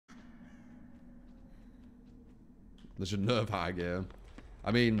They should nerf hag, yeah.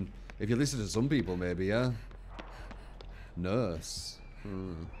 I mean, if you listen to some people, maybe, yeah. Nurse.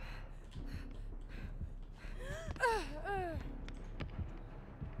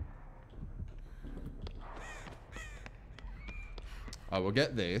 I will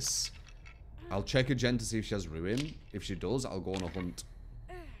get this. I'll check a gen to see if she has ruin. If she does, I'll go on a hunt.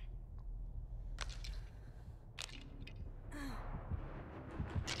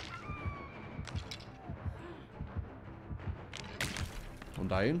 I'm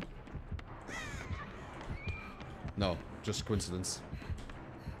dying. No, just coincidence.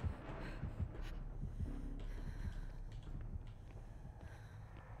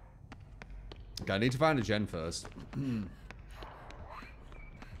 Okay, I need to find a gen first.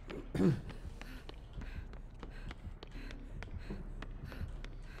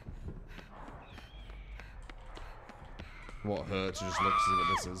 What hurt to just look to see what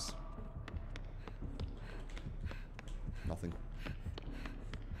this is? Nothing.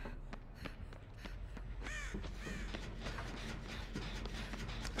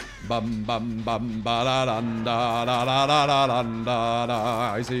 Bum bum bum ba da dun da da da da da dun da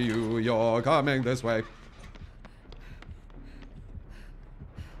da. I see you, you're coming this way.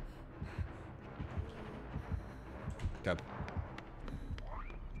 Okay.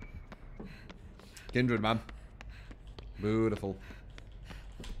 Kindred, man. Beautiful.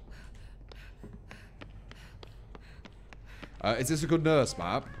 Is this a good nurse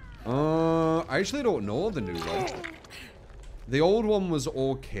map? I actually don't know the new one. The old one was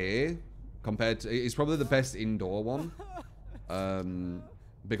okay compared to... It's probably the best indoor one.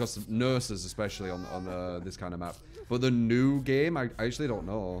 Because of nurses, especially on this kind of map. But the new game, I actually don't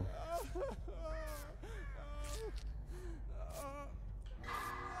know.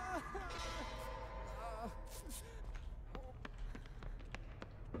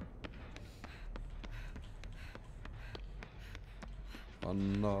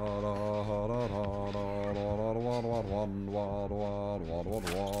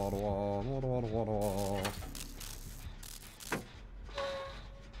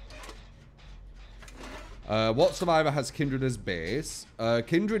 What survivor has Kindred as base?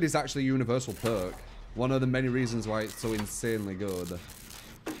 Kindred is actually a universal perk. One of the many reasons why it's so insanely good.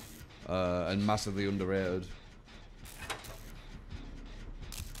 And massively underrated.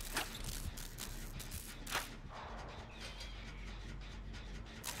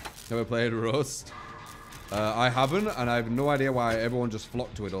 Never played Rust. I haven't, and I have no idea why everyone just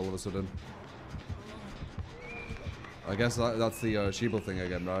flocked to it all of a sudden. I guess that's the Sheeple thing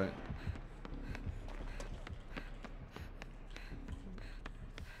again, right?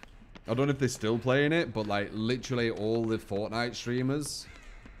 I don't know if they're still playing it, but like literally all the Fortnite streamers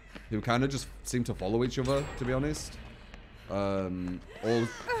who kind of just seem to follow each other, to be honest, all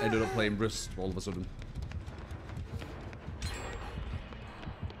ended up playing Rust all of a sudden.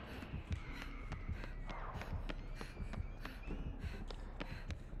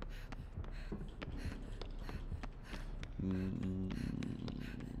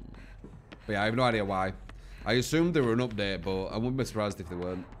 But yeah, I have no idea why. I assumed they were an update, but I wouldn't be surprised if they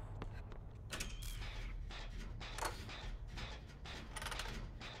weren't.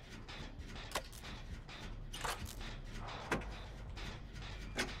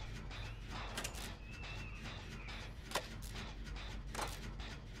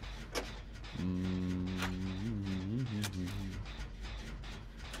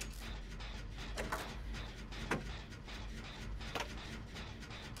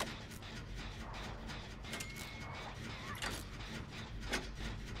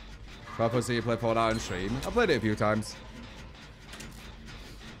 If I see you play Fortnite on stream, I played it a few times.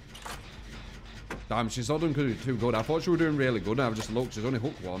 Damn, she's not doing too good. I thought she was doing really good, and I've just looked. She's only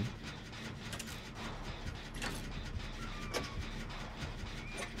hooked one.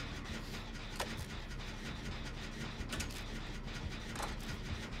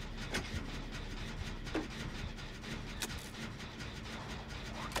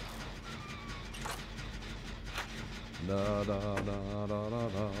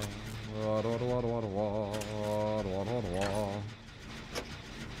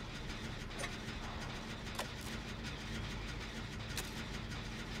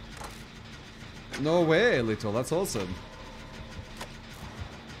 No way, Little. That's awesome.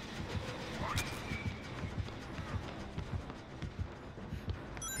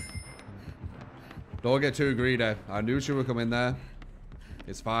 Don't get too greedy. I knew she would come in there.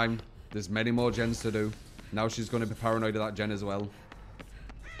 It's fine. There's many more gens to do. Now she's going to be paranoid of that gen as well.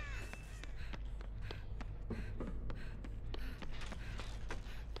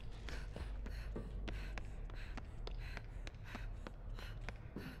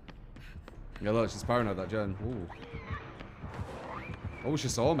 Yeah, look, she's paranoid, that Jen. Ooh. Oh, she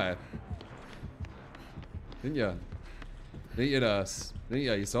saw me. Didn't ya? Didn't you, nurse? Didn't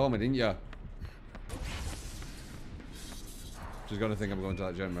ya? You saw me, didn't ya? She's gonna think I'm going to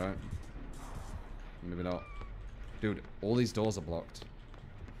that gym, right? Maybe not. Dude, all these doors are blocked.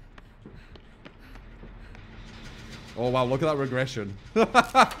 Oh wow, look at that regression.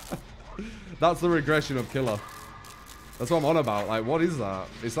 That's the regression of Killer. That's what I'm on about. Like, what is that?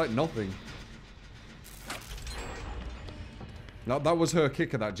 It's like nothing. No, that was her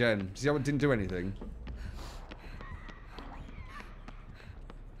kick at that gen. See how it didn't do anything?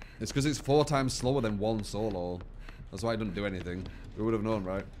 It's because it's 4 times slower than one solo. That's why it didn't do anything. Who would have known,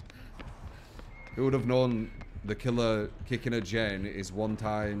 right? Who would have known the Killer kicking a gen is 1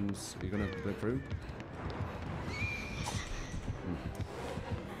 times... Are you going to go through?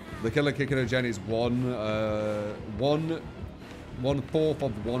 The Killer kicking a gen is 1/4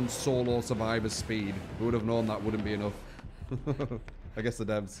 of 1 solo survivor's speed. Who would have known that wouldn't be enough? I guess the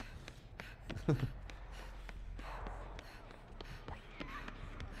devs.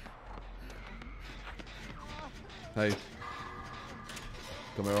 Hey.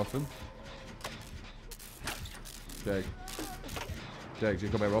 Come here often. Jake. Jake, do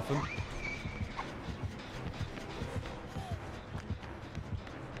you come here often?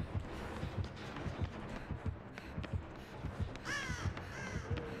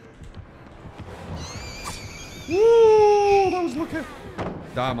 Woo! That was lucky.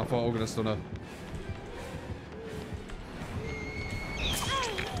 Damn, I thought I was gonna stun her.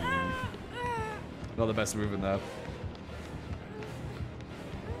 Not the best move in there.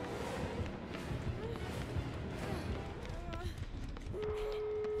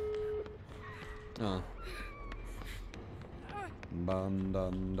 Oh. Dun,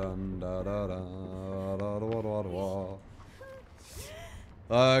 dun, dun, da, da, da, da, da, da, da.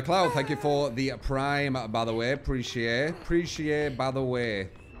 Cloud, thank you for the prime, by the way. Appreciate, by the way.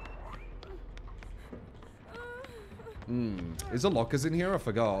 Is there lockers in here? I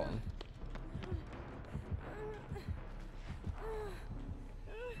forgot.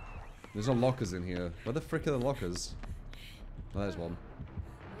 There's no lockers in here. Where the frick are the lockers? Oh, there's one.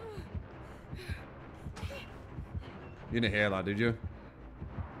 You didn't hear that, did you?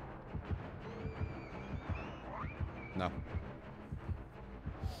 No.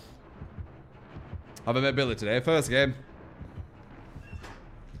 Haven't met Billy today. First game.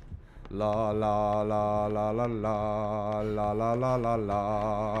 La la la la la la la la la la la la la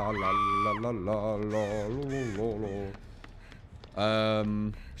la la.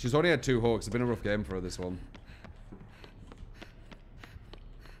 She's only had 2 hooks. It's been a rough game for her, this one.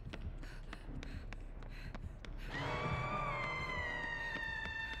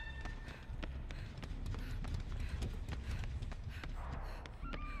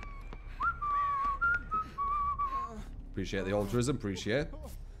 Appreciate the altruism, appreciate.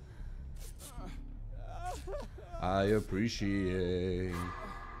 I appreciate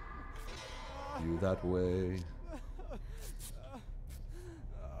you that way.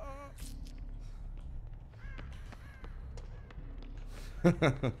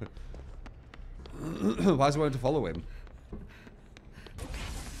 Why is he wanting to follow him?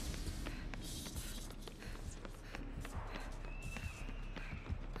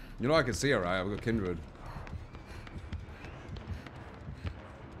 You know I can see her, right? I've got Kindred.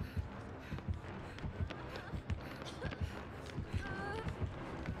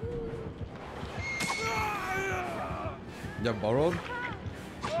 You have borrowed?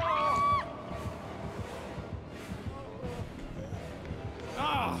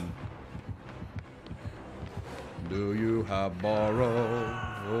 Do you have borrowed?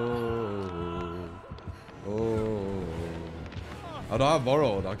 Oh, oh. I don't have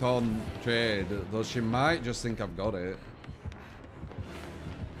borrowed. I can't trade. Though she might just think I've got it.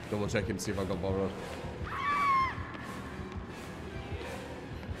 Double check him, see if I've got borrowed.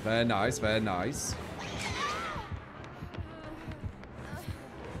 Very nice, very nice.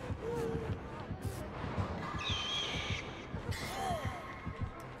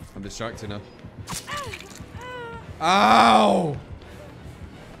 I'm distracting her. Ow!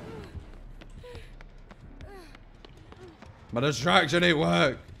 My distraction didn't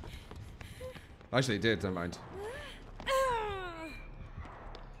work. Actually, it did, never mind.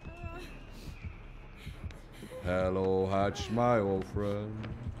 Hello, Hatch, my old friend.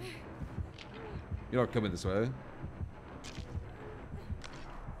 You're not coming this way.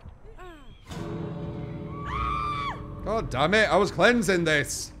 God damn it, I was cleansing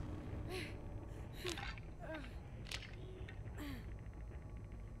this.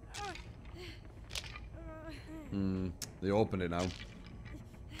 They opened it now.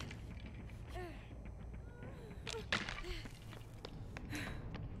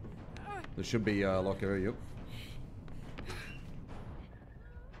 There should be a locker, yep.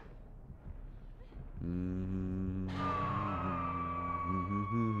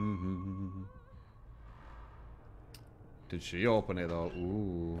 Did she open it though?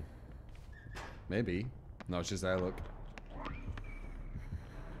 Ooh. Maybe. No, she's there, look.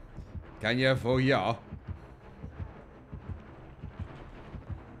 Can you for ya?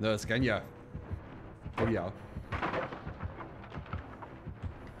 Nurse, can ya? For ya?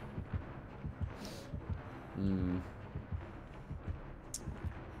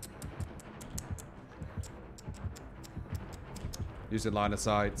 Using line of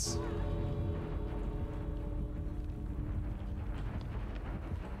sights.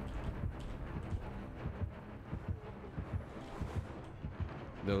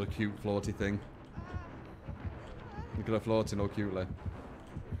 Little cute floaty thing. Look at her floating all cutely.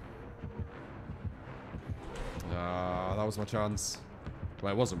 Ah, that was my chance.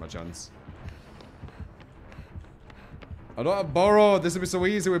 Well, it wasn't my chance. I don't have borrowed. This would be so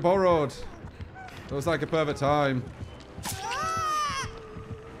easy with borrowed. It was like a perfect time.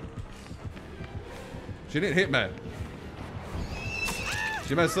 She didn't hit me.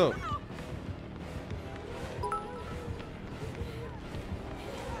 She messed up.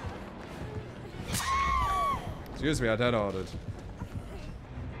 Excuse me, I dead ordered.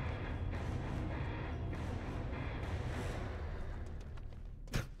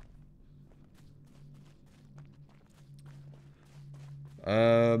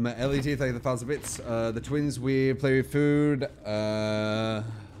 LED, thank you for the 1,000 bits. The twins we play with food.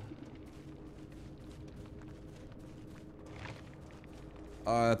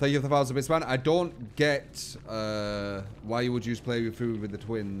 Thank you for the 1,000 bits, man. I don't get why you would use play with food with the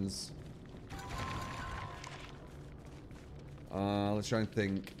twins. Let's try and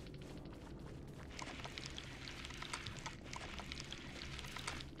think.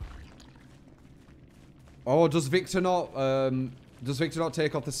 Oh, does Victor not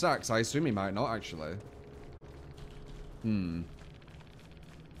take off the sacks? I assume he might not, actually.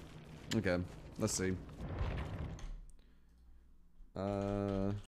 Okay, let's see.